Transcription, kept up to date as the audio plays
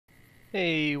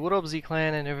Hey, what up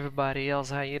Z-Clan and everybody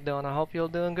else, how you doing? I hope you're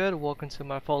doing good. Welcome to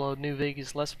my follow New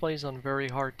Vegas Let's Plays on very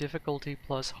hard difficulty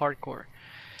plus hardcore.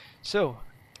 So,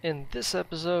 in this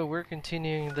episode we're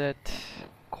continuing that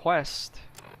quest,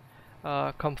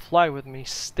 come fly with me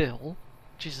still.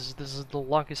 Jesus, this is the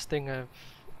longest thing I've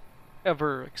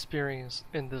ever experienced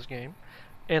in this game.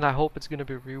 And I hope it's going to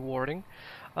be rewarding.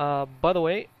 By the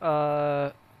way,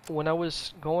 when I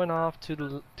was going off to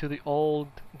the old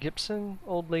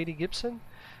lady Gibson,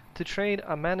 to trade,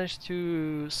 I managed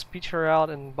to speech her out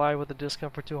and buy with a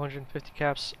discount for 250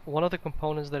 caps one of the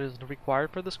components that is required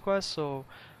for this quest. So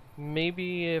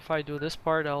maybe if I do this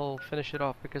part, I'll finish it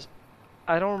off because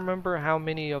I don't remember how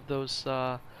many of those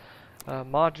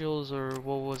modules or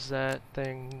what was that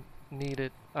thing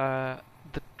needed. The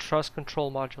trust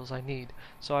control modules I need.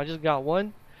 So I just got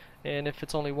one, and if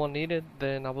it's only one needed,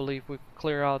 then I believe we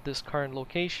clear out this current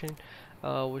location.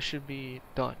 We should be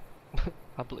done.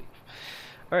 I believe.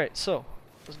 Alright, so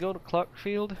let's go to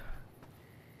Clockfield.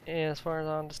 And as far as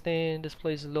I understand, this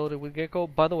place is loaded with Gecko.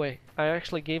 By the way, I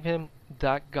actually gave him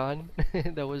that gun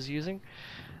that I was using,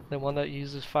 the one that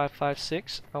uses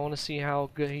 5.56. I want to see how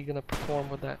good he's gonna perform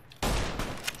with that.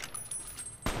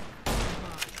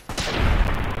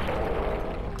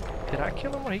 Did I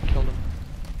kill him or he killed him?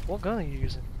 What gun are you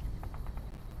using?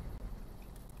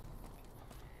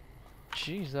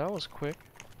 Jeez, that was quick.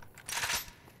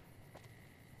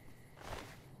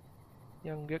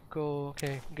 Young Gecko.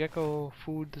 Okay, Gecko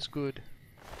food is good.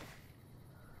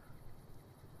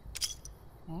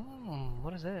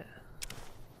 What is that?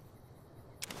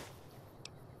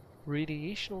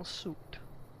 Radiational suit.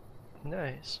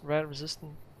 Nice. Rat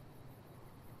resistant.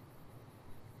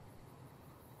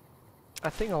 I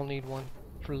think I'll need one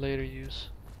for later use.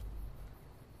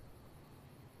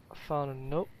 I found a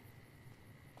note.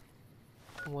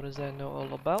 What is that note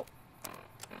all about?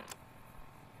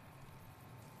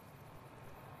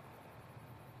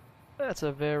 That's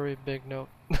a very big note.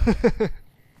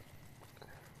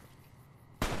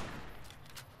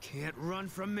 Can't run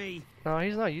from me. No,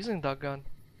 he's not using that gun.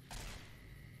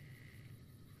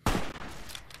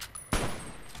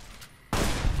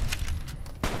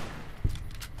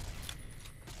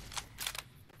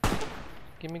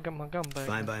 Give me my gun back.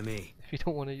 Fine by me. If you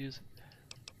don't want to use it.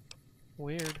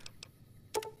 Weird.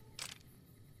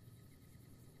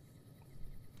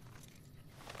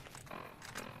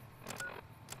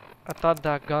 I thought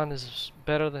that gun is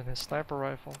better than his sniper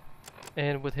rifle,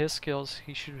 and with his skills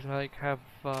he should like have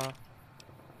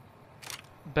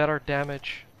better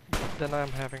damage than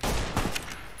I'm having.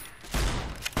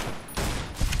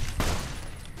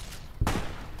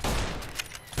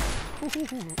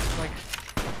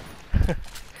 Like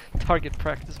target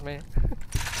practice, man.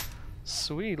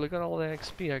 Sweet, look at all the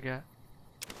XP I got.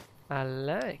 I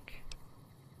like.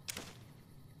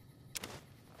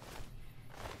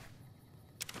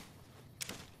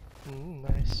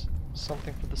 Nice.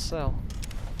 Something for the cell.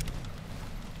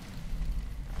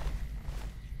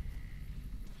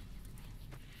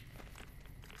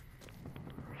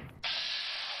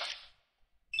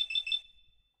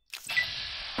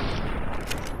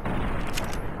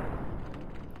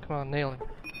 Come on, nail him.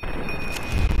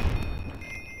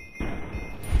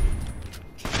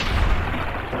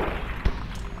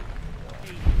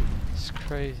 It's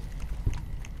crazy.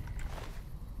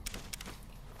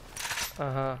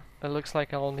 It looks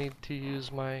like I'll need to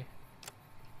use my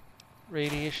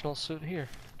radiational suit here.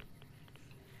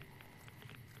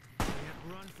 Can't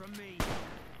run from me.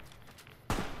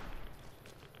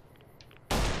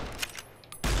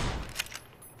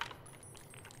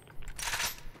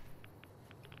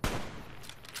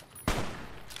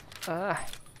 Ah.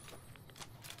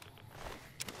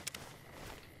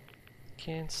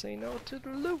 Can't say no to the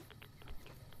loot.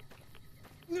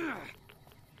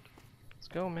 Let's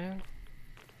go, man.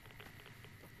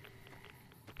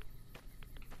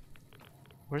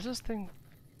 Where's this thing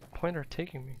pointer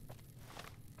taking me?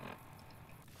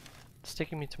 It's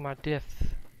taking me to my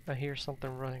death. I hear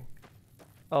something running.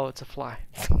 Oh, it's a fly.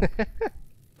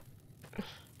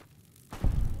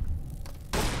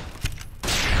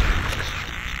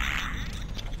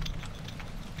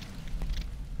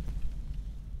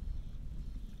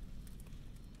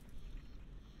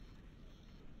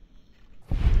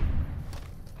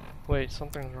 Wait,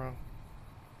 something's wrong.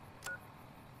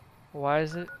 Why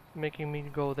is it making me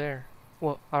go there?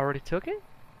 What, I already took it?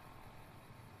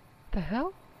 What the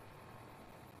hell?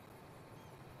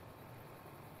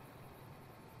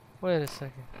 Wait a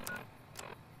second.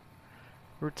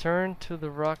 Return to the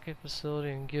rocket facility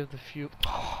and give the fuel.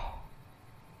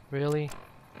 Really?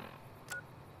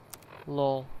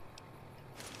 LOL.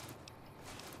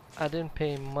 I didn't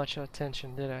pay much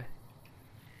attention, did I?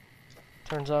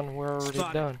 Turns out we're already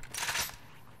Spotted. done.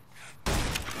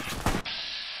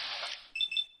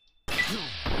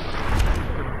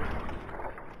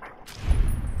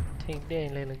 Take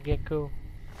that, little gecko.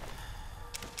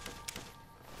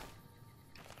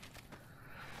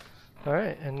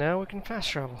 Alright, and now we can fast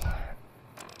travel.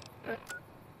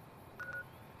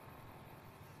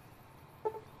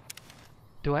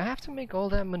 Do I have to make all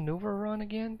that maneuver run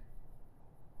again?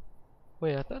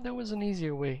 Wait, I thought there was an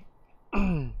easier way.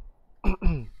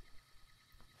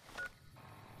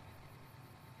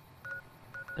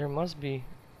 There must be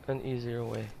an easier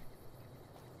way.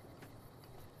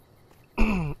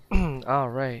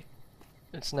 Alright.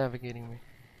 It's navigating me.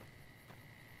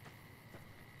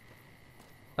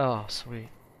 Oh, sweet.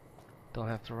 Don't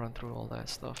have to run through all that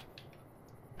stuff.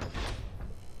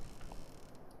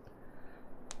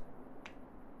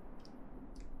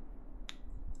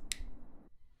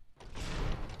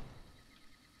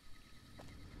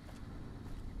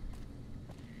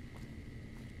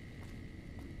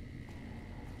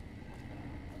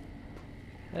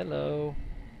 Hello.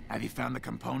 Have you found the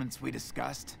components we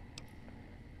discussed?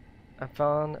 I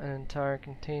found an entire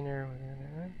container within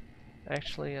it.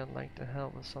 Actually, I'd like to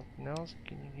help with something else.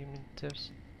 Can you give me the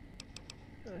tips?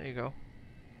 There you go.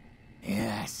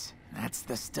 Yes, that's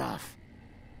the stuff.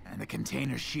 And the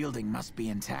container's shielding must be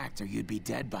intact or you'd be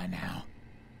dead by now.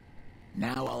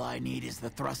 Now all I need is the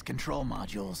thrust control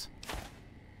modules.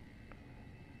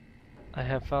 I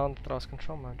have found thrust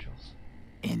control modules.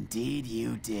 Indeed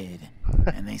you did.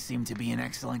 And they seem to be in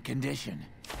excellent condition.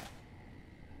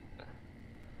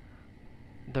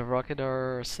 The rocket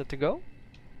are set to go?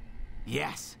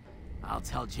 Yes. I'll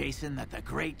tell Jason that the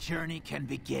great journey can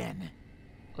begin.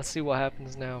 Let's see what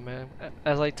happens now, man.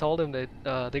 As I told him that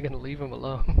they're gonna leave him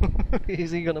alone. Is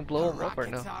he gonna blow him up or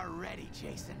no? The rockets are ready,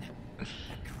 Jason. The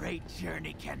great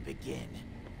journey can begin.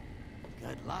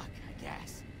 Good luck, I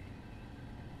guess.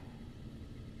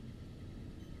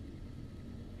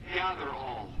 Gather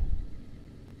all.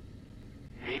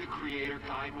 May the Creator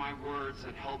guide my words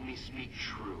and help me speak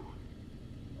true.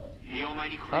 The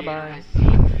Almighty Creator Bye-bye. has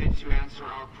seen fit to answer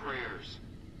our prayers.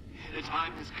 The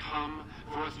time has come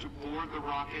for us to board the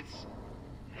rockets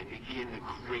and begin the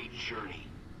great journey.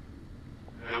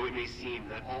 Though it may seem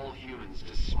that all humans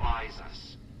despise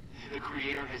us, the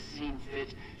Creator has seen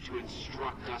fit to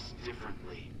instruct us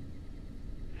differently.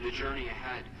 The journey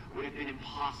ahead would have been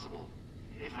impossible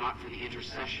if not for the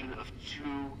intercession of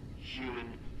two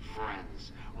human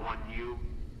friends, one new,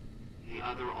 the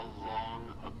other a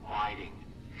long, abiding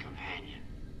companion.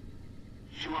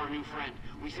 To our new friend,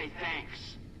 we say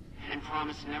thanks, and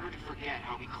promise never to forget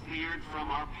how he cleared from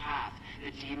our path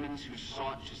the demons who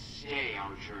sought to stay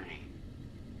our journey.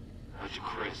 But to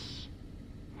Chris,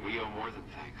 we owe more than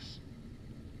thanks.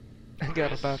 I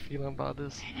got a bad feeling about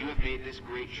this. You have made this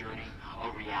great journey a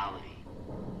reality.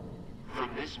 From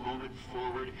this moment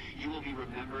forward, you will be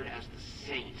remembered as the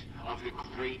saint of the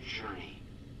great journey.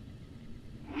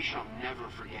 We shall never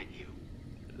forget you.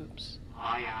 Oops.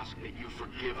 I ask that you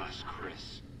forgive us,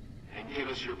 Chris, and give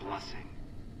us your blessing.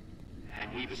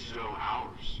 And we bestow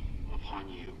ours upon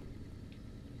you.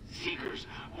 Seekers,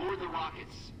 board the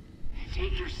rockets.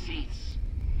 Take your seats.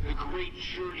 The great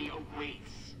journey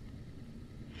awaits.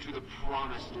 To the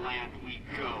promised land we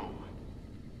go.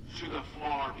 To the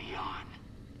far beyond.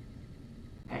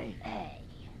 Hey, hey.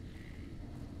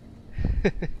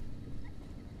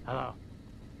 Hello.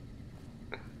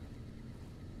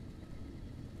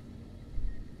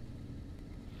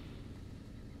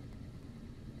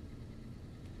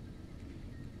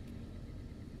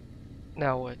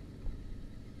 Now what?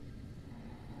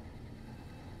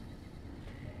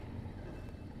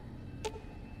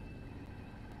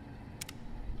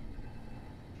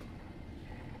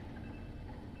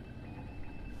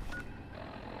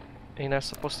 Ain't I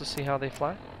supposed to see how they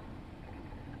fly?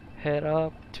 Head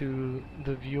up to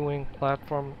the viewing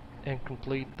platform and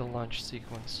complete the launch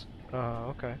sequence.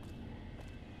 Okay.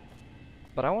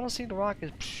 But I want to see the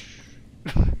rockets.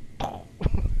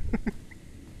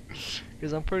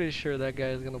 Because I'm pretty sure that guy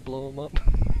is gonna blow him up.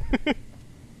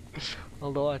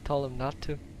 Although I told him not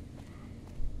to.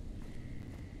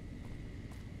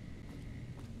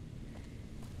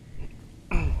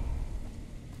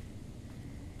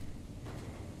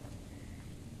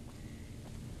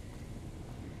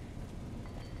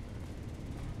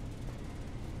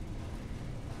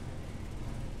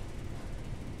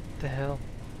 The hell?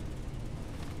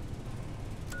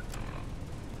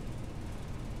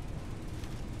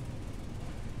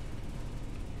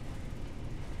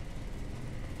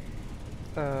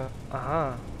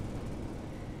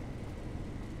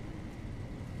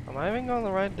 Am I even going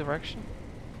the right direction?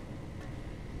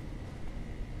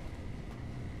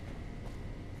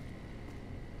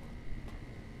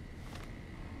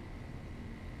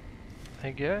 I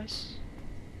guess.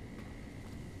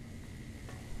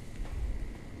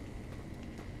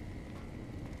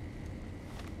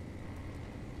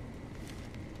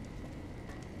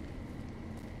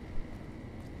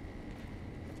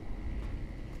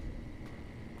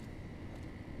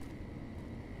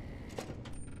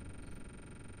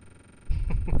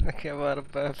 I have had a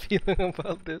bad feeling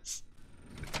about this.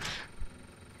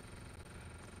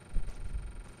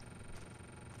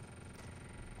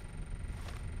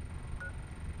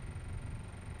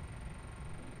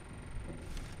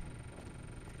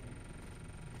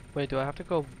 Wait, do I have to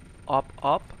go up,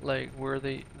 like where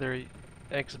their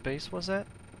X base was at?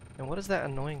 And what is that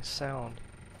annoying sound?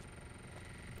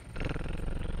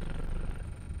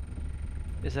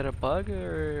 Is that a bug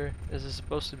or is it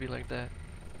supposed to be like that?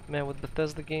 Man, with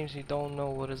Bethesda games, you don't know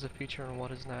what is a feature and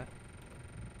what is not.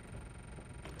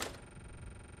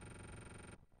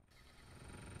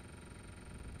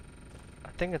 I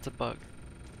think it's a bug.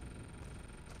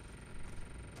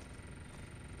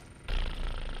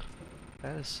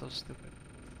 That is so stupid.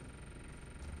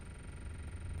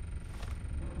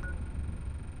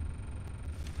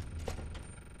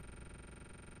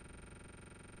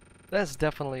 That's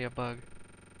definitely a bug.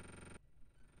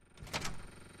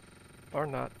 Or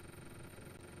not.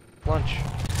 Lunch.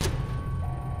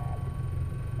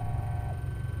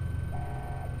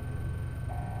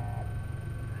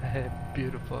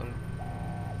 Beautiful.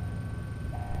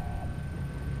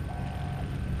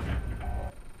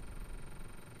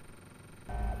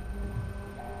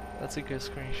 That's a good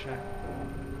screenshot.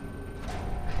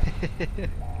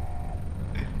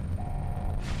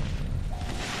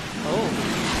 Oh.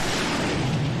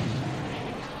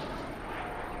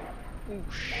 Ooh,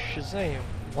 Shazam.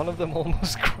 One of them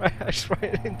almost crashed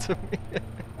right into me.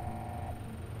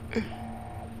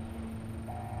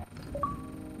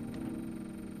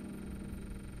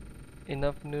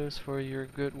 Enough news for your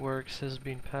good works has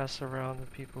been passed around to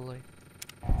people like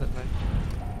that.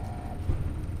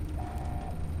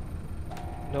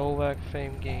 Novak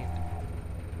fame gained.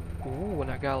 Ooh,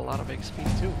 and I got a lot of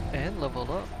XP too, and leveled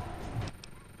up.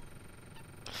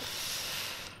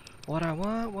 What I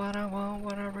want, what I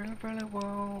really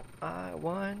want. I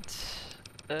want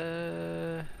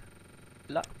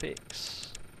lockpicks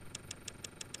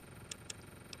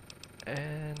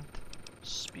and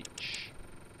speech.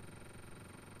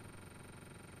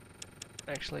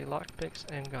 Actually, lockpicks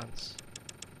and guns.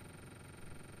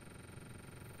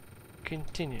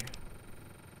 Continue.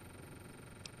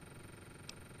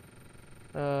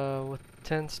 With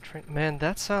 10 string. Man,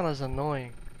 that sound is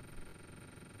annoying.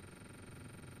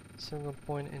 Single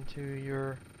point into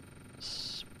your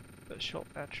special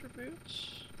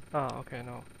attributes. Ah, okay,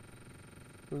 no.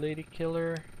 Lady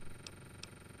killer.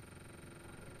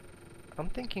 I'm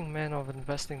thinking, man, of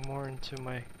investing more into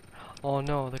my. Oh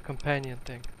no, the companion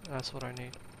thing. That's what I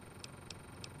need.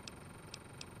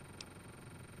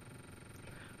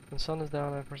 When sun is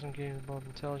down, that person gains both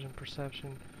intelligent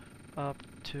perception up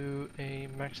to a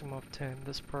maximum of 10.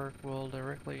 This perk will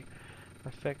directly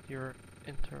affect your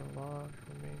interlog.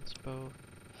 Remains both.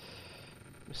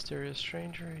 Mysterious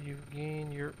stranger, you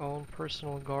gain your own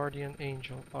personal guardian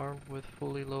angel, armed with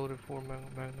fully loaded 4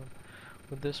 magnum.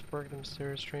 With this perk, the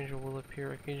mysterious stranger will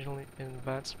appear occasionally in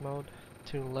advanced mode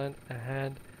to lend a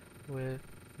hand with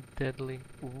deadly.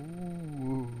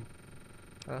 Ooh,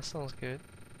 that sounds good.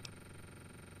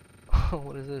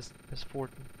 What is this?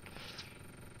 Misfortune.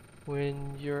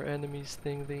 When your enemies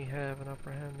think they have an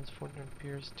upper hand, Misfortune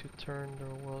appears to turn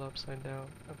their world upside down,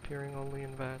 appearing only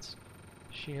in VATS.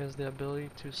 She has the ability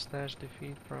to snatch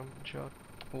defeat from Juck.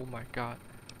 Oh my god.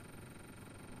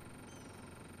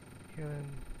 Here,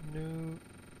 a new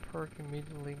perk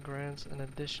immediately grants an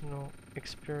additional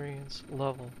experience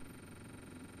level,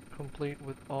 complete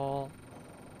with all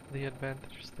the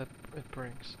advantages that it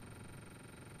brings.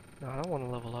 No, I don't want to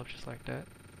level up just like that.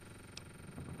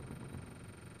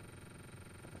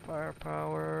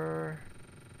 Firepower.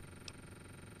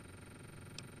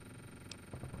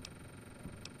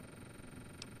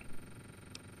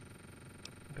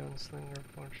 Gunslinger,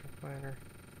 fortune finder,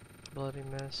 bloody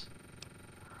mess.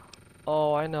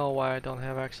 Oh, I know why I don't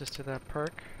have access to that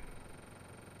perk.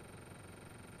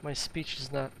 My speech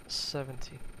is not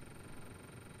 70.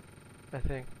 I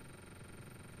think.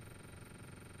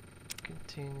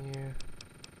 Continue.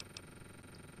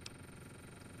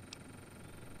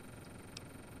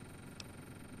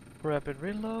 Rapid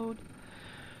reload.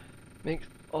 Make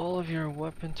all of your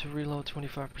weapon to reload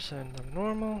 25% than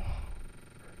normal.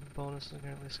 Bonus is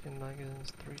currently skin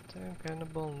magazines 310.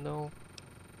 Cannibal, no.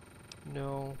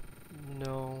 No.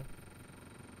 No.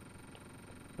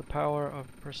 The power of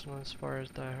personal inspires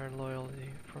diehard loyalty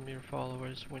from your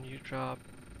followers. When you drop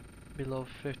below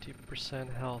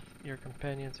 50% health, your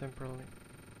companion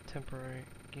temporary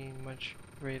gain much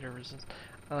greater resistance.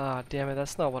 Ah, damn it,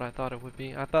 that's not what I thought it would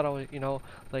be. I thought I would, you know,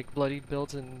 like bloody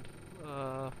builds in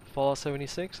Fallout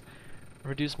 76,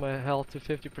 reduce my health to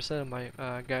 50% and my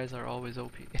guys are always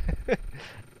OP.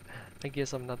 I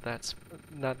guess I'm not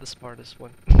not the smartest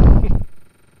one.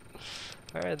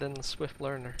 Alright then, Swift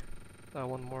Learner.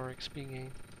 One more XP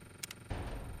gain.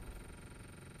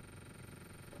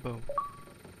 Boom.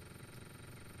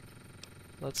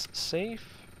 Let's save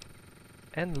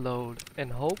and load,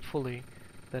 and hopefully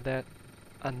that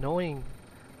annoying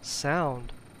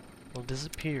sound will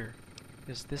disappear,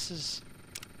 because this is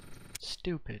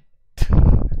stupid.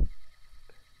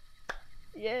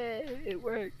 Yay, it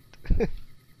worked.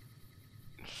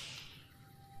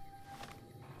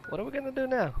 What are we gonna do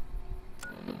now?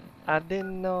 I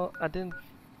didn't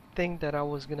think that I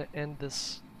was gonna end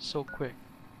this so quick.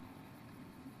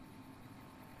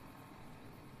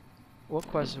 What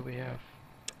quest do we have?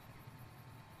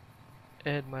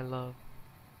 Ed, my love.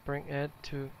 Bring Ed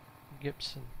to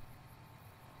Gibson.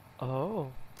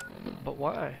 Oh, but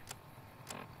why?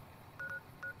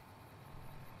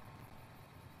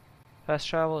 Fast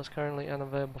travel is currently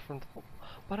unavailable from the...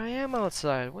 But I am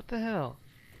outside, what the hell?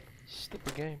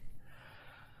 Stupid game.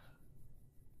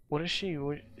 What is she?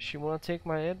 Would she want to take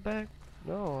my Ed back?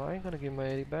 No, I ain't gonna give my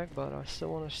Eddie back, but I still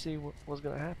want to see what's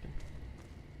gonna happen.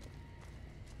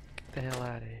 Get the hell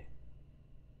out of here.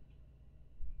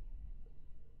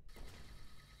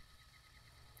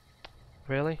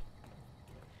 Really?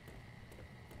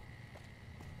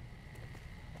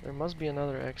 There must be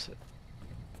another exit.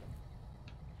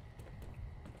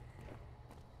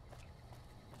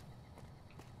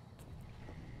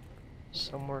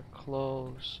 Somewhere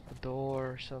close, a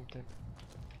door or something.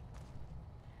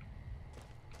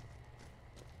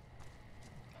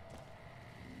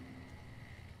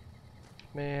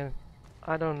 Man,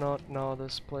 I do not know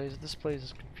this place. This place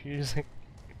is confusing.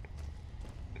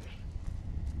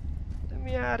 Let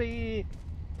me out of here.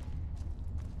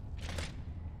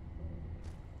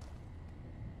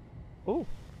 Oh,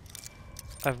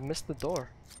 I've missed the door.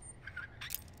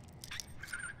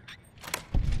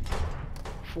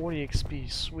 40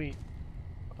 XP, sweet.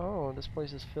 Oh, this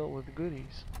place is filled with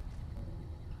goodies.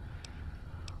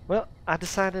 Well, I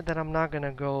decided that I'm not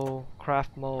gonna go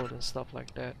craft mode and stuff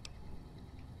like that.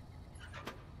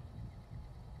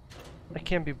 I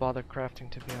can't be bothered crafting,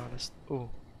 to be honest. Ooh,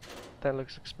 that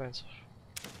looks expensive.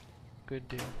 Good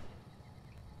deal.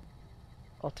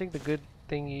 I'll take the good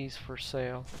thingies for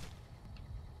sale.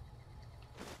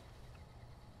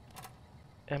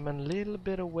 I'm a little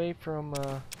bit away from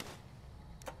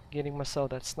getting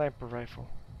myself that sniper rifle.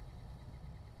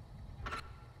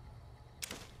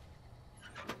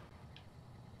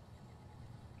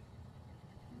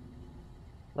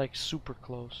 Like super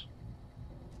close.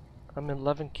 I'm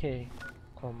 11k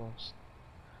almost.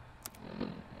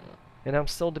 And I'm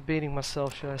still debating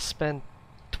myself, should I spend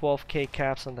 12k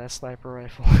caps on that sniper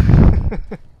rifle?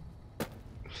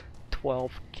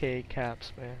 12k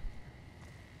caps, man.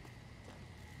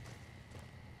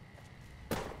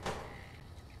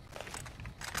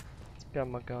 Got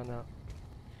my gun out.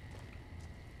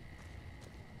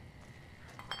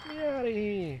 Get out of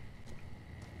here!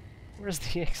 Where's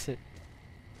the exit?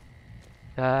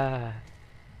 Ah,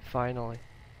 finally.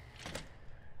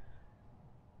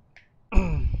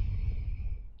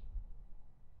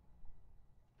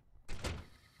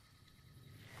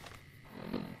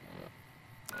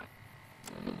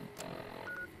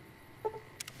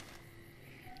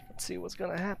 Let's see what's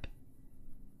gonna happen.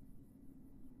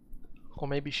 Or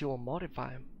maybe she will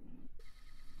modify him.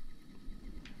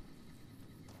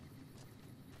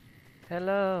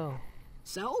 Hello.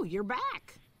 So, you're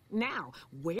back. Now,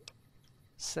 where?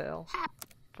 Sell.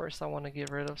 First I want to get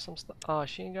rid of some stuff. Oh,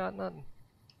 she ain't got nothing.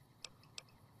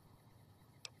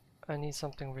 I need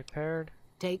something repaired.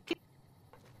 Take it.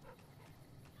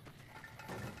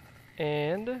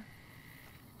 And...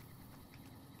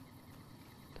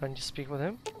 don't you speak with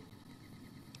him?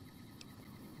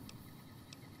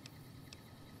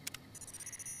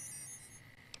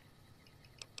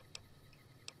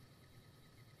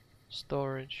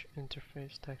 Storage,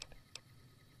 interface, text,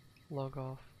 log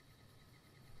off.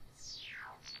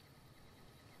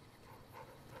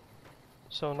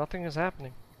 So nothing is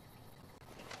happening.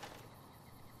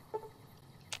 What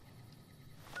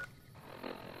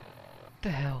the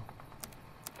hell?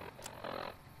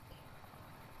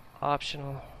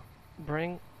 Optional.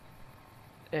 Bring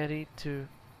Eddie to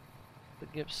the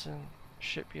Gibson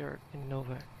shipyard in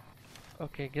Novak.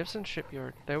 Okay, Gibson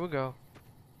shipyard. There we go.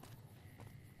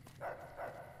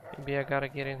 Maybe I gotta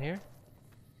get in here.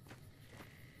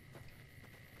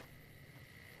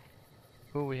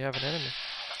 Ooh, we have an enemy.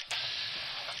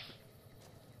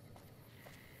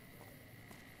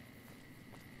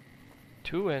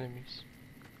 Two enemies.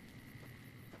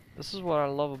 This is what I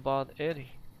love about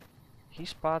Eddie. He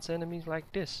spots enemies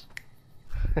like this.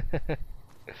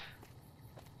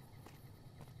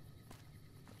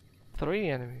 Three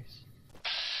enemies.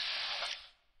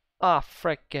 Ah,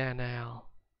 frickin' hell.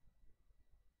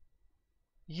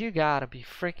 You gotta be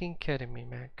freaking kidding me,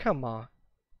 man. Come on.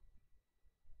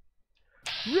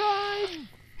 Run!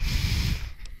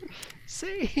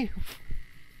 Save!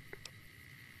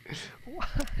 Why?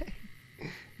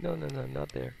 No, no, no, not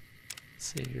there.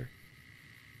 See here.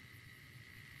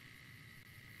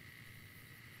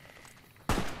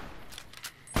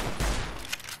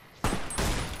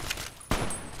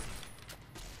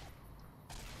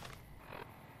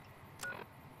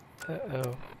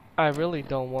 Uh-oh. I really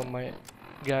don't want my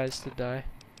guys to die.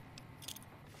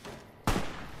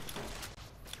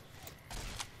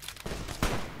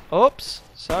 Oops!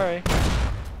 Sorry.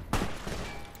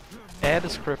 Ed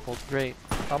is crippled. Great.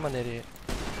 I'm an idiot.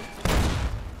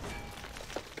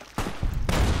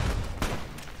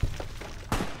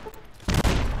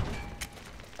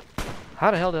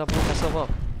 How the hell did I blow myself up?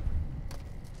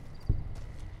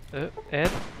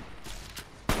 Ed?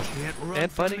 Can't run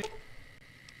Ed, from buddy? me.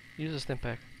 Use a stim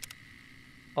pack.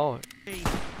 Oh.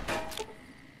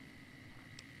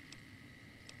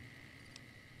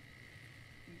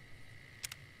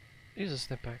 Use a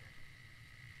stim pack.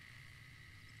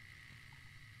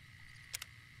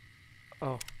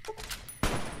 Oh.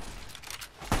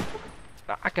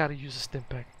 I gotta use a stim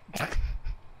pack.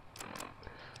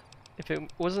 If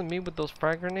it wasn't me with those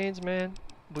frag grenades, man,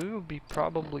 we would be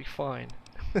probably fine.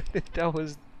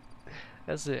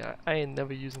 That's it. I ain't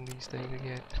never using these things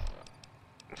again.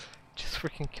 Just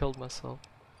freaking killed myself.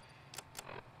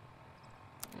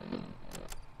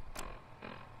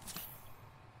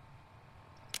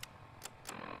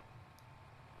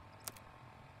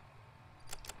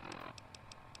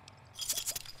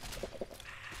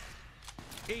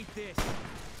 Eat this.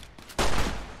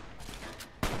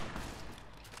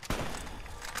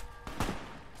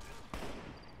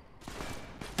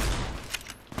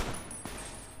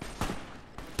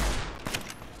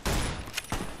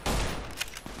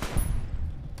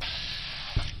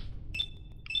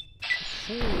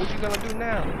 Ooh, what you gonna do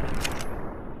now?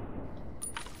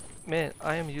 Man,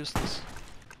 I am useless.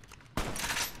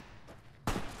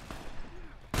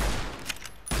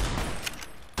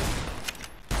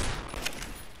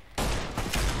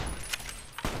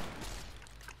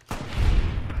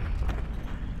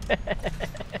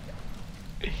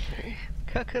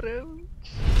 Cockroach.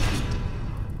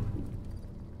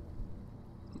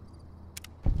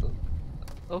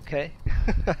 Okay.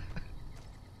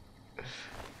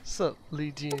 Sup,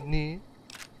 Legion?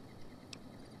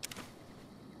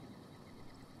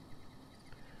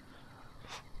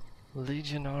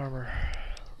 Legion armor,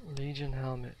 Legion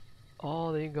helmet.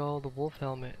 Oh, there you go, the wolf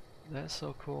helmet. That's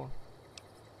so cool.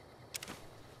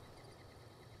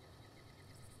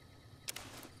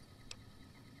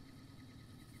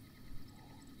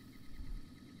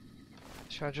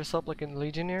 Should I dress up like a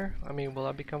Legionnaire? I mean, will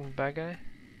I become a bad guy?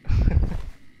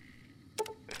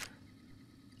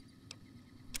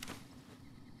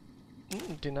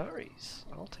 Denaries.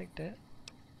 I'll take that.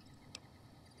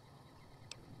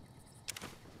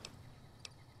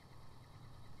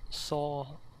 Saw.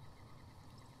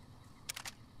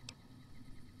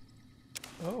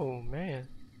 Oh man,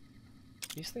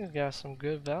 these things got some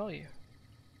good value.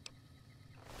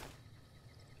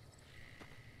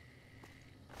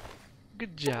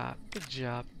 Good job, good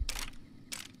job.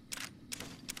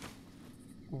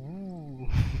 Ooh,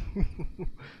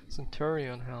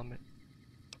 Centurion helmet.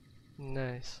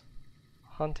 Nice.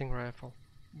 Hunting rifle.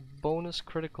 Bonus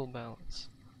critical balance.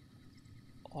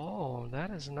 Oh,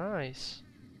 that is nice.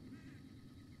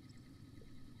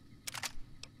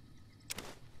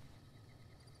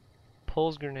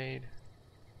 Pulse grenade.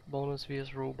 Bonus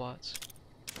vs robots.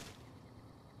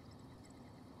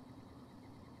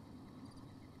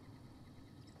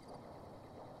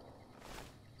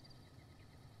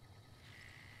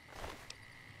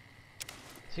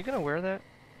 Is he gonna wear that?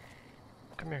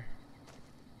 Come here.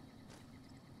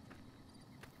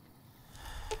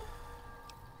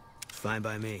 Fine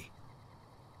by me.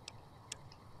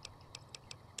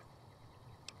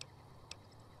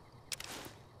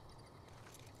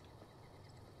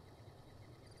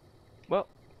 Well,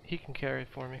 he can carry it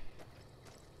for me.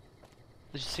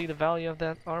 Did you see the value of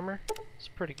that armor? It's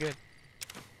pretty good.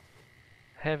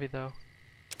 Heavy though.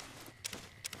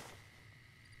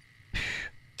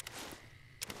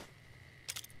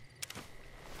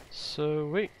 So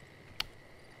wait.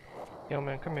 Yo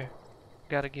man, come here.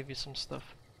 Gotta give you some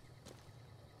stuff.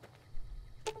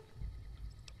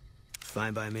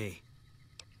 Fine by me.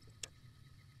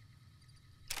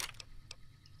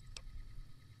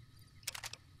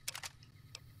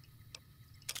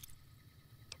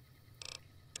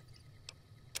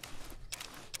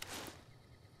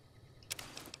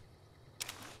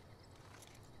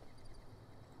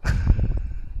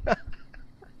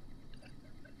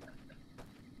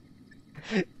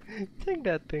 Take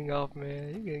that thing off,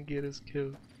 man. You're gonna get us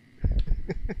killed.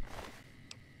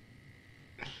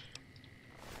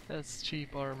 That's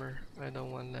cheap armor. I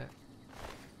don't want that.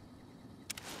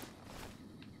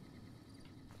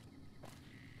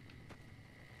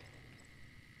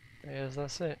 Yes,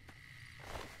 that's it.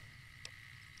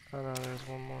 Oh no, there's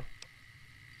one more.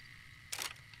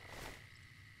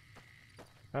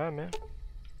 Alright, man.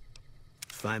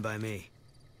 Fine by me.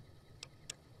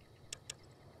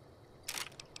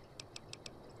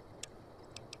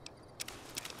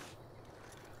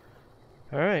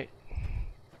 Alright.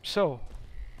 So,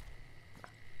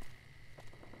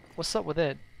 what's up with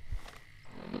Ed?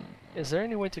 Is there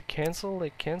any way to cancel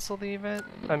the event?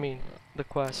 I mean, the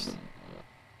quest.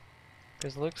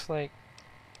 Because it looks like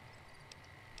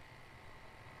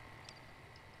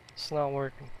it's not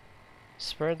working.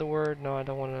 Spread the word. No, I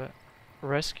don't want to.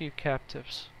 Rescue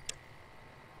captives.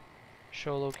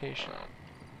 Show location.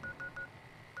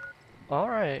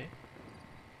 Alright.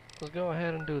 Let's go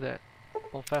ahead and do that.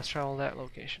 We'll fast travel that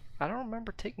location. I don't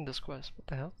remember taking this quest. What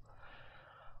the hell?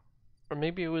 Or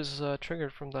maybe it was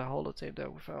triggered from the holotape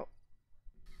that we found.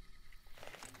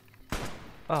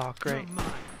 Oh, great.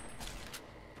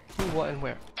 Who, what, and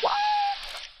where? What?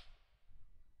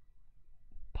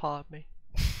 Pod me.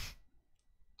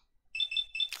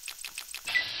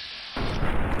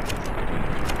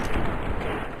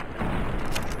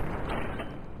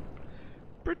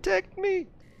 Protect me!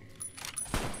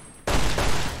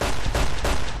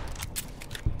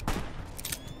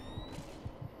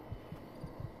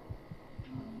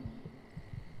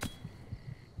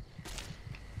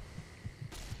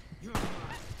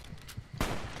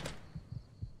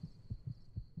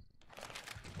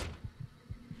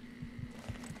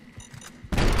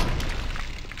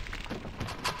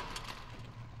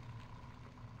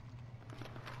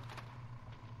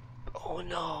 Oh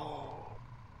no!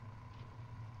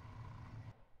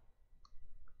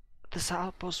 This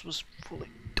outpost was fully.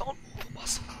 Don't move a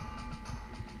muscle!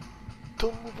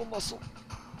 Don't move a muscle!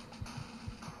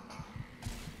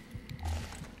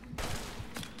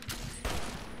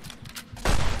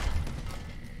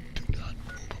 Do not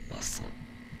move a muscle!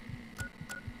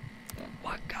 Oh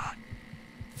my god!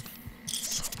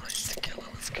 Somebody's the killer,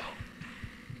 let's go!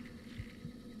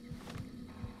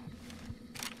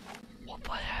 What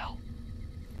the hell?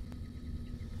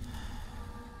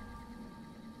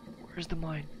 Where's the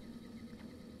mine?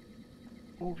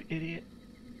 Move, idiot.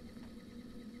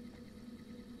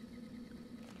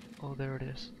 Oh, there it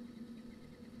is.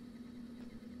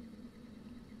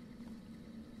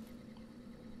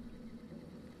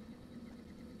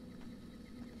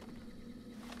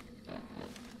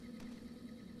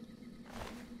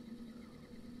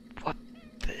 What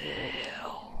the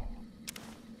hell?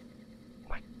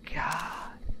 My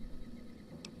god.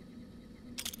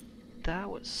 That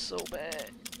was so bad.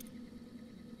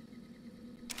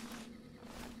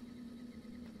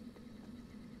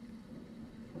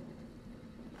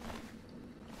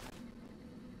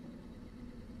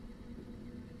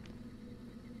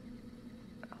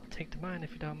 Take the mine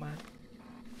if you don't mind.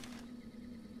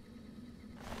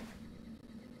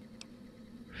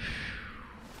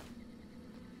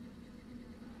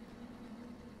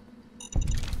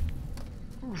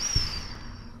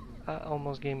 That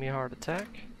almost gave me a heart attack.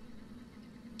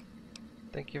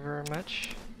 Thank you very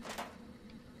much.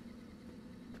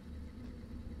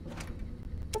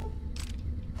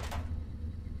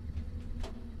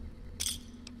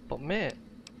 But man,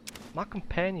 my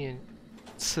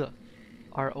companions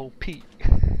are OP.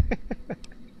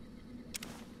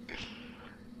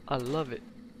 I love it.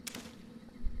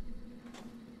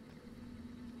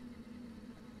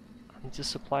 I need to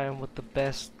supply them with the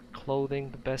best clothing,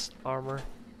 the best armor,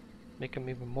 make them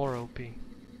even more OP.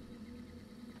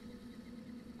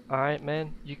 Alright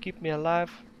man, you keep me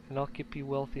alive and I'll keep you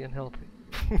wealthy and healthy.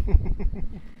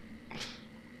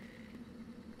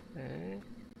 Eh?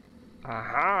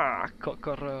 Aha!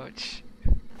 Cockroach!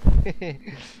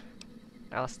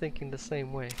 I was thinking the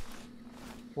same way.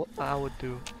 What I would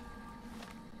do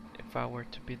if I were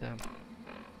to be them.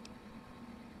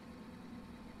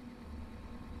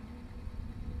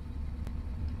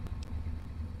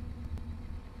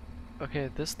 Okay,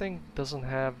 this thing doesn't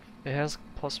have It has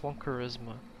 +1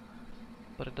 charisma,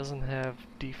 but it doesn't have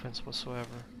defense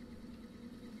whatsoever.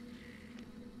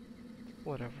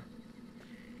 Whatever.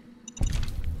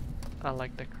 I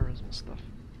like that charisma stuff.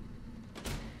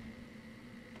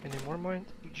 Any more mine?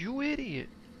 You idiot!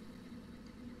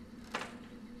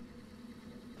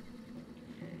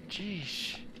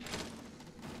 Jeez.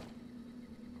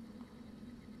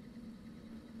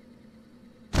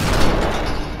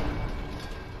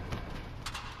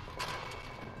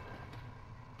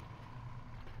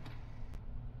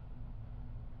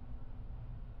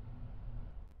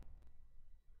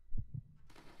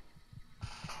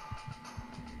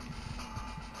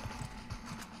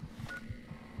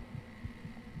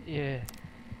 Yeah.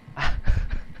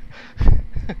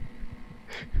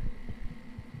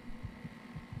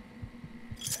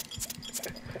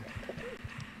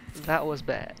 That was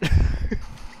bad.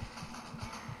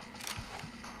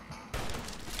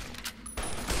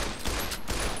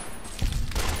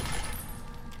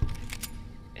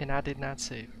 And I did not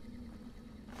save.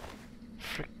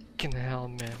 Freaking hell,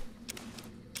 man.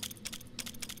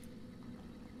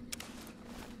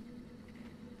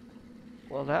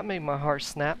 Well, that made my heart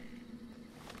snap.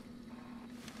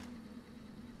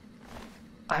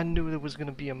 I knew there was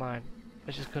gonna be a mine.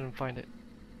 I just couldn't find it.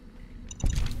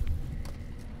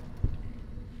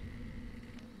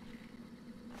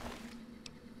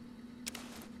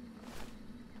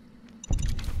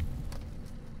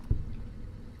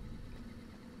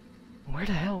 Where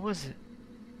the hell was it?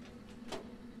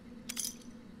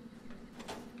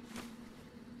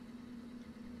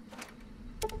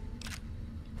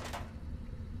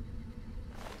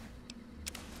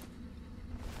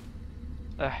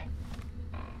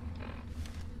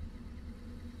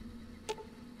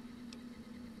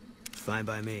 Fine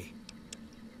by me.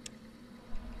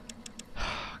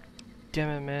 Damn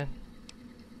it, man.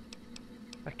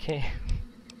 I can't.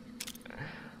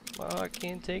 My heart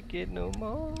can't take it no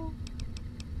more.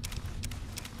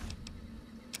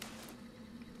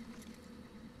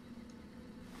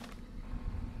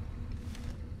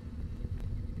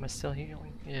 Am I still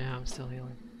healing? Yeah, I'm still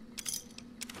healing.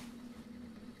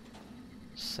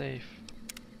 Safe.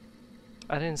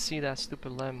 I didn't see that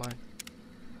stupid landmine.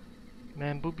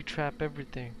 Man, booby trap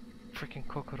everything. Freaking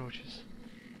cockroaches.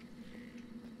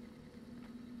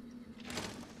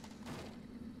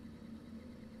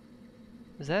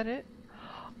 Is that it?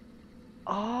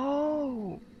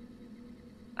 Oh!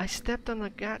 I stepped on the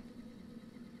gat.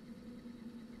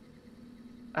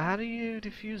 How do you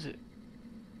defuse it?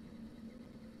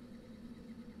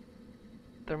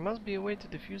 There must be a way to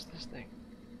defuse this thing.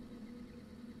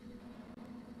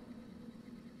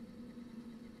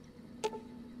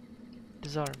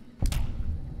 Disarm.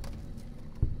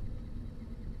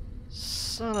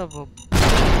 Son of a...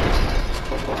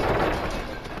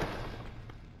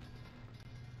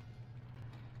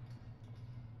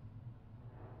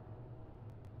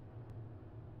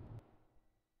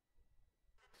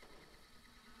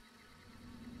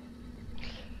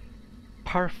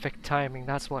 Perfect timing,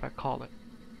 that's what I call it.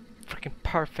 Freaking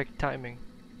perfect timing.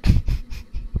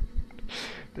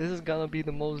 This is gonna be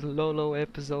the most Lolo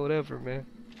episode ever, man.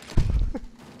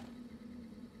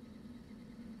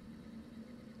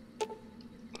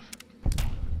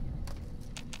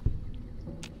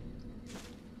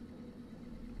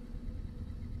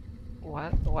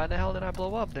 Why the hell did I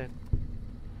blow up then?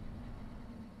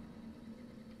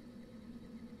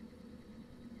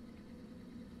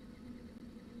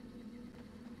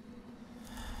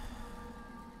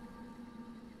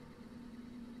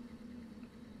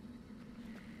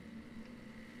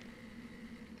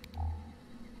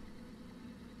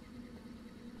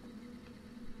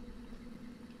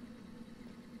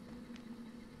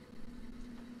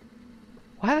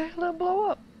 Why the hell did I blow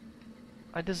up?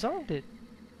 I disarmed it.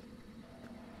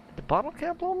 The bottle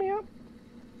can't blow me up?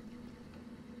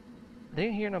 They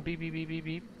didn't hear no beep beep beep beep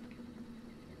beep.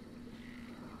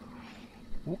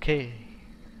 Okay.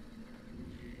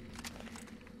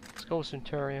 Let's go,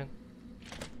 Centurion.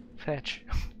 Fetch.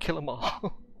 Kill them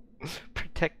all.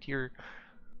 Protect your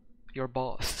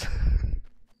boss.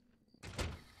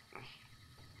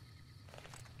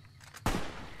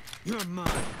 You're mine.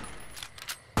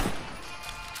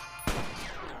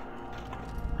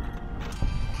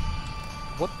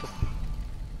 What the?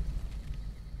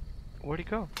 Where'd he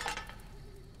go?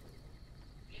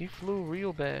 He flew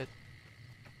real bad.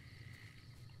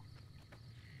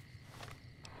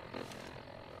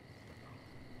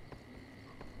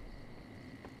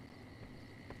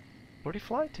 Where'd he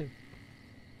fly to?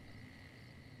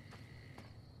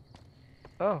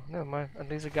 Oh, never mind. At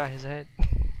least it got his head.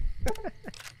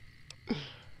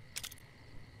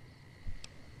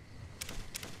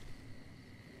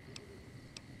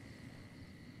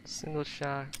 Single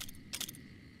shot.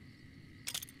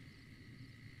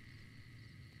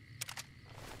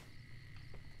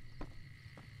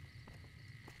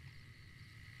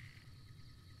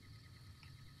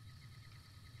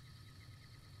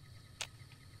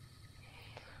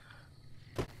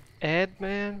 Ed,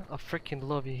 man, I freaking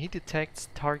love you. He detects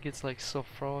targets like so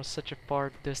from such a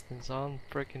far distance.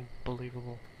 Unfreaking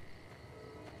believable.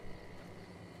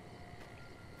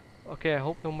 Okay, I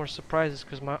hope no more surprises,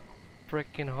 cause my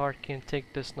freaking heart can't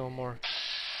take this no more.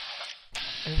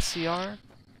 NCR,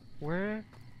 where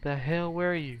the hell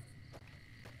were you?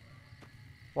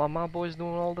 While my boy's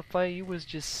doing all the fight, you was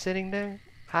just sitting there,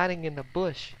 hiding in the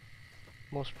bush,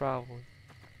 most probably.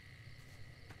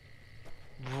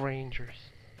 Rangers.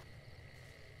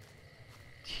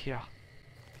 Yeah.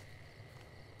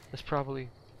 That's probably...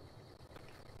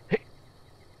 Hey!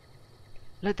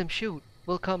 Let them shoot.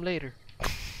 We'll come later.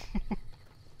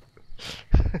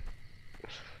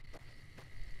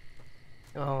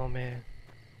 Oh man.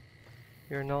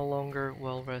 You're no longer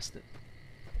well rested.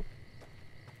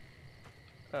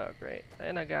 Oh great.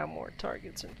 And I got more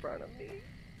targets in front of me.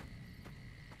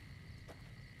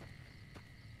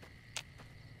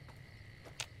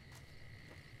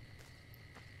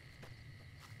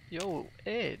 Yo,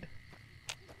 Ed.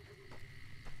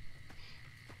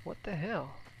 What the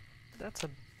hell? That's a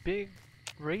big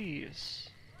radius.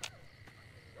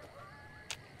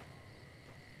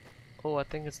 Oh, I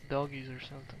think it's doggies or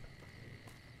something.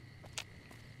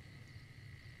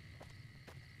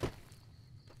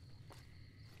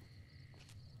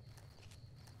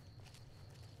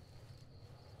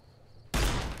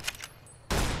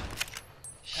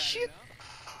 Shit!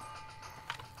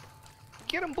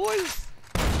 Get 'em, boys!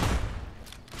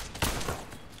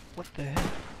 What the heck?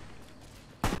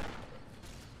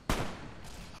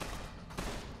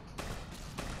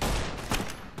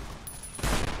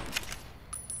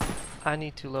 I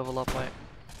need to level up my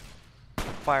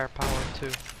firepower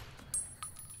too.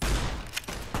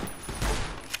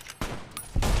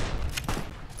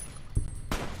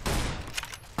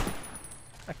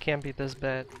 I can't be this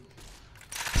bad.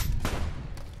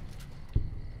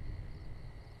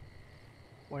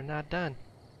 We're not done.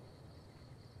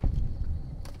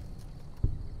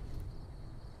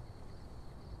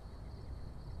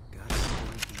 Gotta still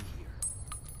be here.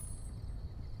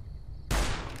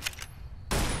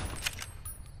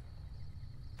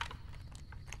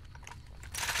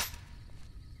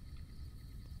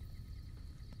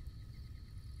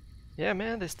 Yeah,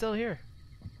 man, they're still here.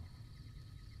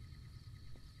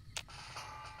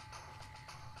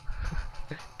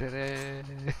 Ta-da.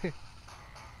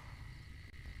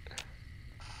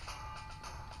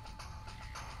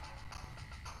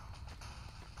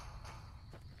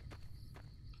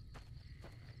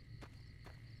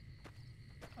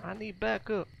 I need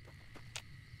backup.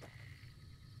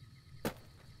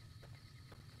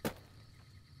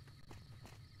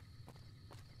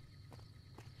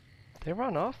 They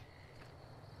run off.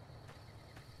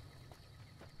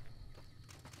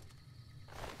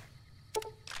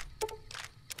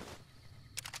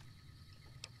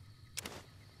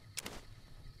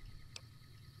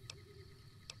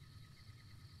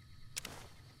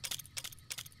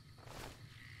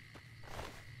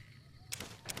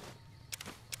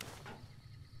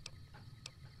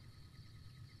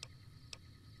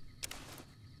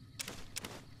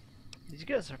 These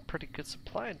guys are pretty good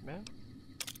supplied, man.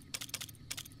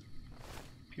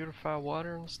 Purify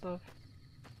water and stuff.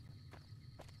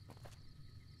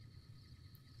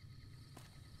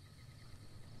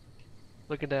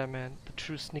 Look at that, man. The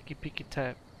true sneaky peeky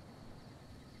type.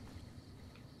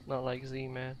 Not like Z,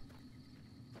 man.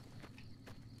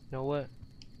 You know what?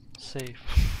 Safe.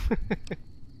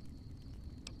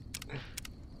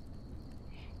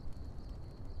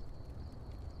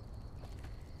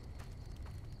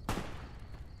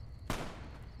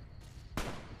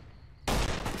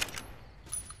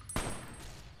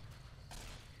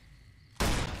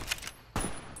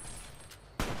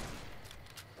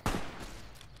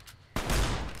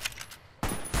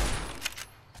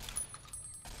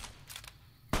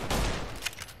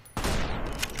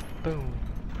 Boom.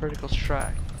 Critical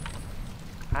strike.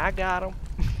 I got him.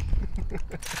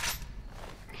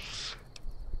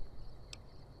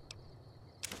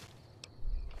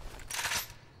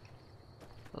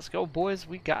 Let's go, boys.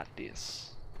 We got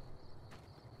this.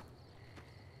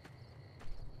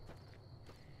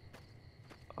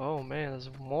 Oh man,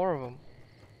 there's more of them.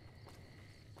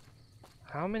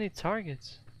 How many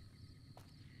targets?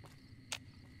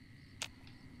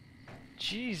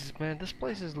 Jeez, man, this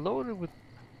place is loaded with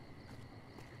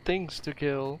things to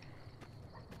kill.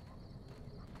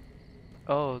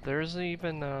 Oh, there's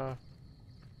even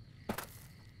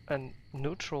a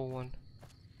neutral one.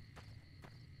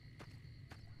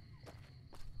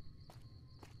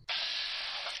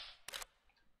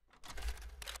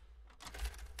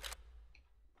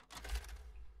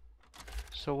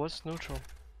 So what's neutral?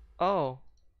 Oh,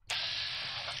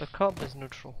 the cup is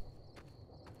neutral.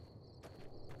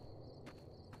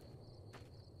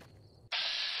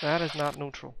 That is not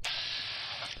neutral.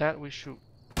 That we shoot.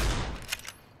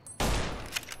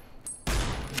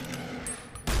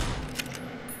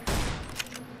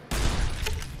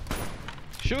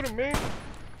 Shoot him, man!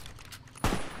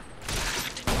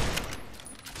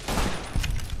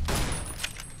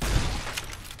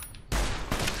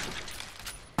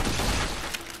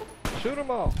 Shoot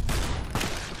them all!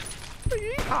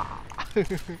 Yeehaw!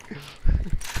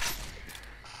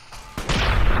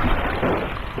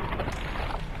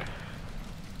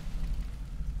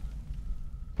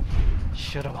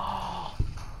 Shoot them all!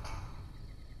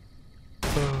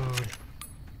 Food!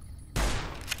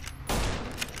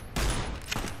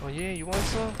 Oh yeah, you want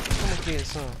some? Come and get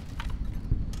some.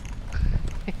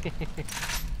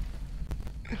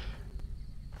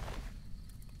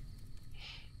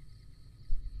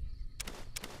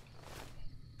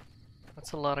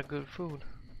 That's a lot of good food.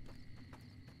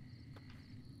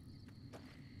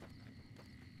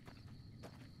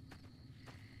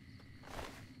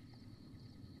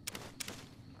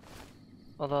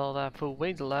 Although that food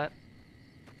weighs a lot,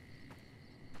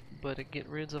 but it gets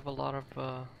rid of a lot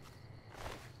of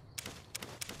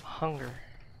hunger.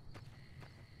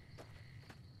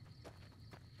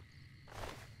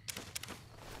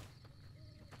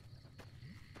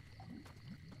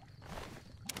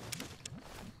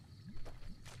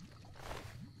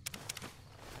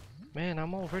 Man,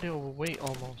 I'm already overweight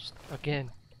almost.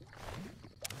 Again.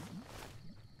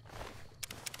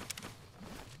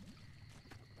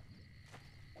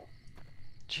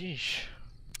 Jeesh.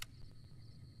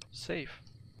 Safe.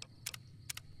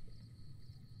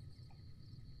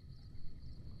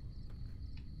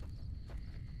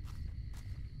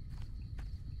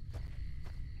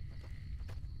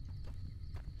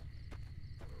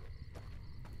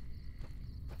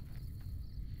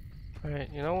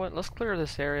 Alright, you know what? Let's clear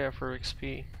this area for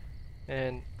XP.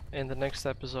 And in the next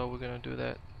episode, we're gonna do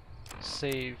that.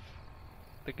 Save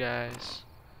the guys.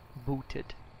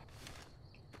 Booted.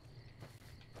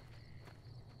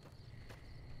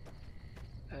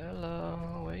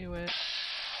 Hello, where you at?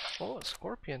 Oh, a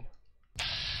scorpion.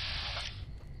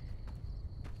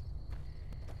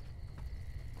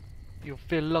 You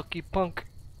feel lucky, punk.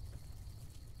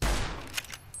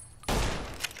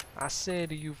 I said,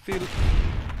 do you feel...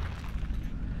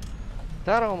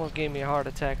 That almost gave me a heart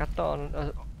attack. I thought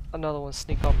another one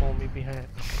sneak up on me behind.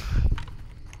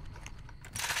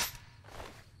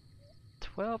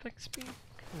 12 XP?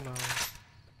 Come on.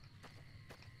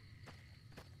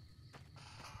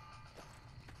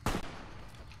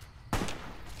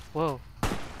 Whoa.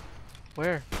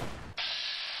 Where?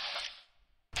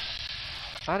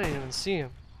 I didn't even see him.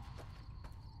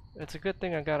 It's a good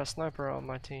thing I got a sniper on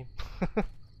my team.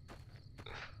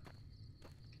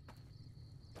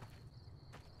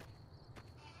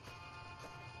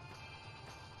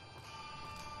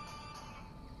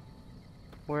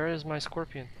 Where is my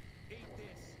scorpion?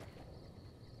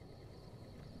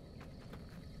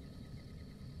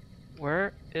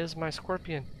 Where is my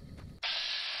scorpion?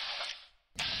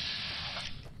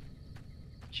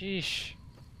 Jeesh.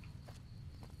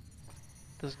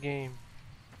 This game.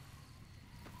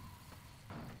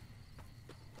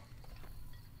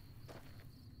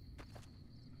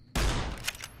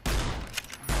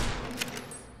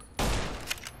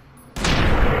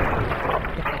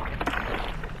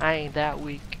 I ain't that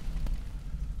weak.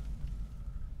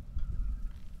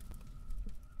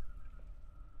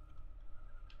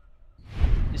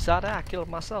 You saw that? I killed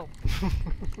myself.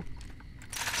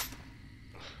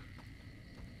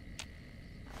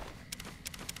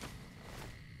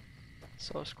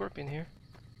 So, scorpion here.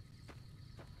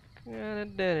 Yeah,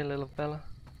 that daddy little fella.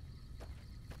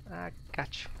 I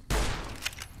got you.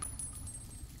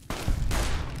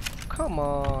 Come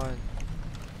on.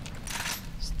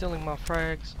 Stealing my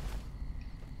frags.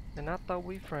 And I thought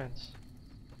we friends.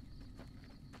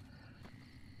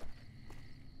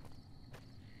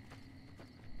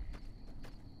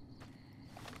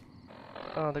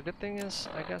 The good thing is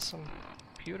I got some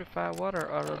purified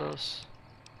water out of those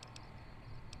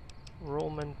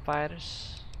Roman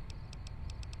fighters,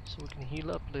 so we can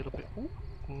heal up a little bit. Ooh,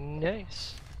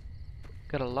 nice.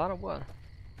 Got a lot of water.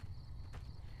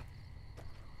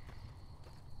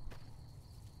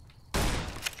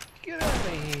 Get out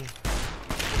of here.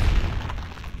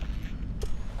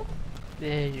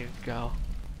 There you go.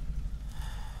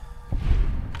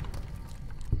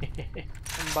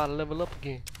 I'm about to level up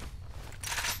again.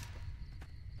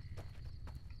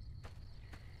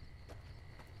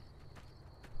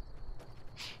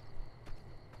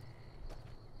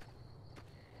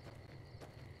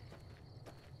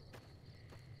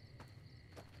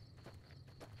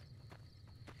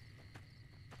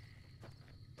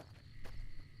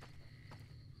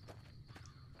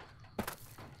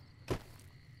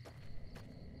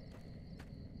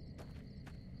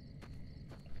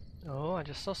 Oh, I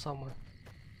just saw someone.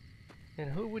 And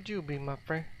who would you be, my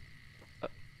friend?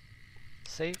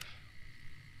 Safe?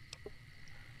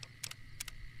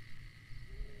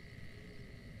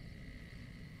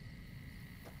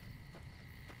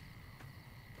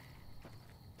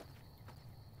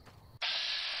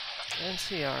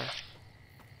 NCR.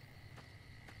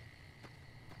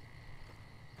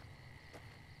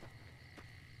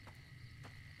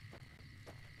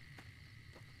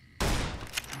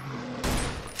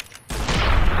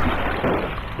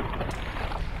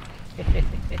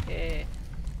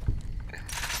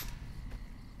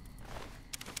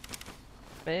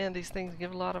 Man, these things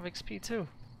give a lot of XP too.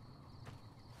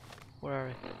 Where are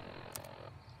we?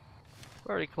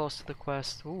 We're already close to the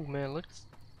quest. Ooh, man, look.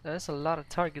 That's a lot of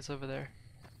targets over there.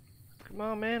 Come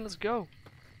on, man, let's go.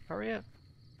 Hurry up.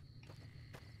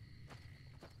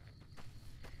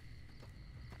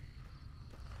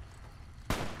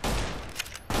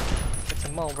 It's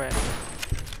a mole rat.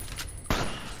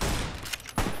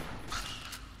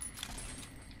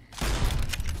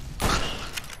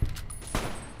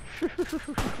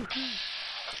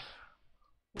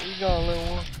 Where you going,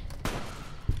 little one?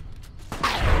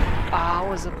 Ah, I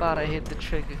was about to hit the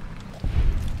trigger.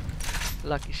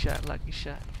 Lucky shot, lucky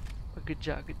shot. But good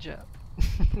job, good job.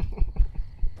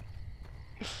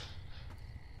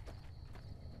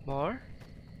 More?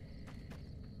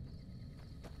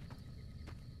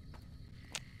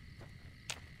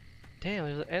 Damn,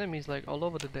 there's enemies like all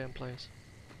over the damn place.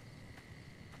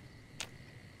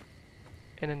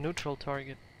 And a neutral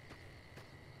target.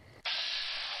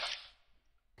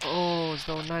 Oh, it's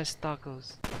those nice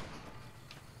tacos.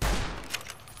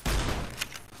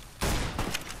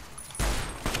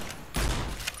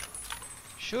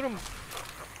 Shoot him!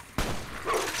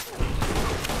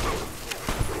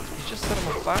 You just set him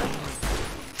on fire?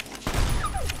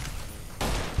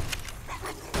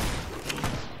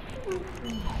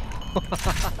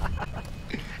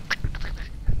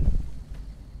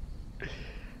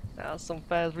 That was some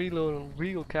fast reloading,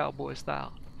 real cowboy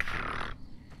style.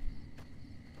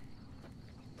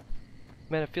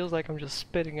 Man, it feels like I'm just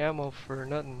spitting ammo for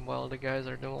nothing while the guys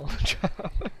are doing all the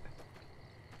job.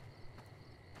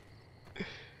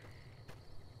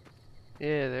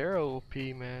 Yeah, they're OP,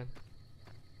 man.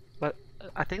 But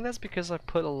I think that's because I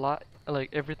put a lot, like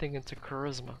everything into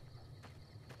charisma.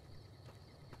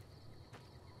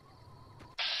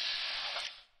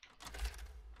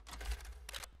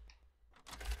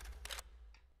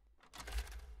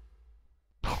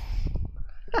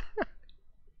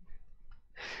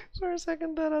 For a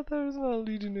second that I thought it was not a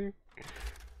legionnaire.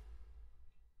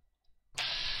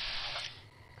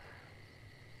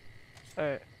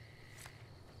 Alright.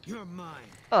 You're mine.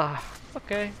 Ah,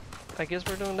 okay. I guess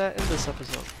we're doing that in this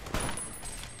episode.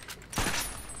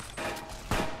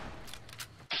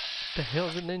 What the hell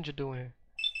is a ninja doing here?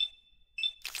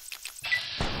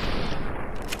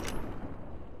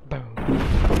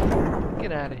 Boom.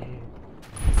 Get out of here.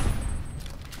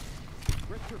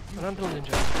 Another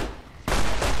ninja.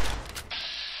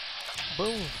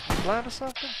 Boom. You blind or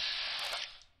something?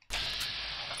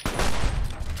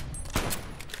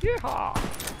 Yeehaw!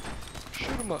 Shoot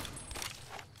him up.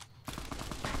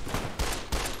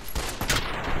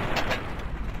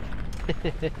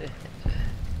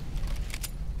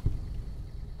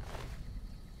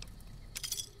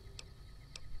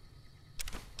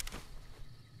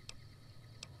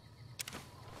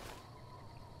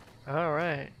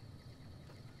 Alright.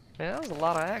 Man, that was a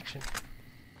lot of action.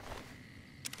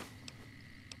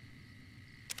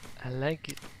 I like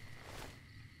it.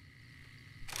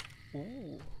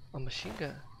 Ooh, a machine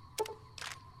gun.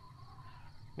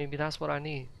 Maybe that's what I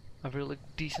need. A really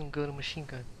decent, good machine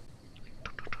gun.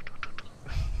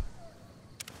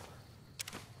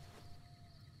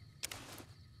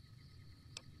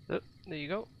 Oh, there you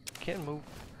go. Can't move.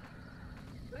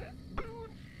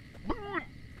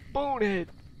 Bonehead!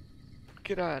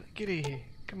 Get out. Get in here.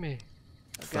 Come here.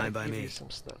 I gotta give you some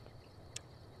stuff.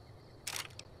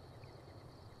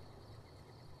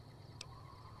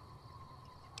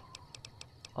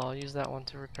 I'll use that one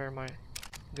to repair my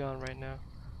gun right now.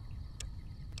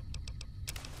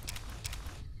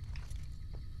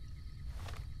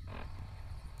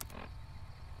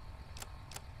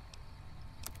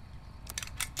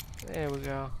 There we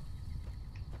go.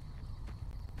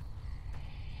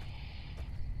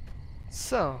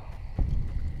 So,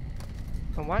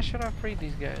 and why should I free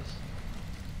these guys?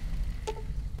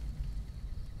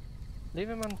 Leave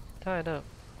him untied up.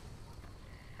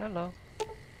 Hello.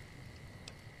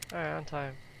 Alright, untie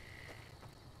him.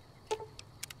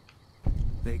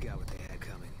 They got what they had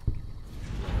coming.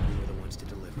 We were the ones to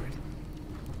deliver it.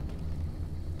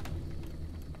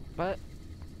 But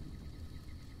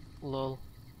lol.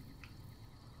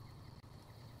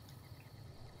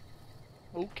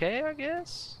 Okay, I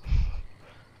guess.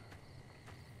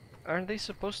 Aren't they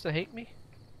supposed to hate me?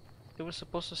 They were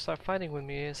supposed to start fighting with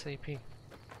me ASAP.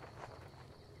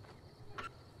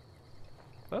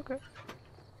 Okay.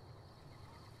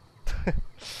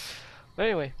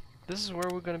 Anyway, this is where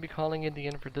we're going to be calling it the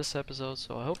end for this episode,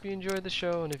 so I hope you enjoyed the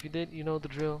show, and if you did, you know the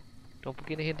drill. Don't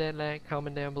forget to hit that like,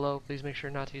 comment down below. Please make sure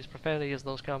not to use profanity, as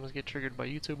those comments get triggered by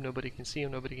YouTube. Nobody can see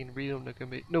them, nobody can read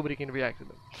them, nobody can react to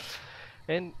them.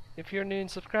 And if you're new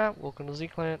and subscribed, welcome to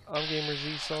Z-Clan. I'm Gamer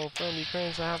Z Soul from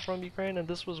Ukraine, so I'm from Ukraine, and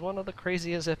this was one of the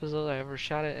craziest episodes I ever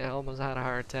shot it, and I almost had a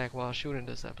heart attack while shooting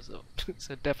this episode.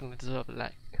 So definitely deserve a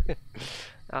like.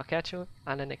 I'll catch you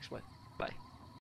on the next one. Bye.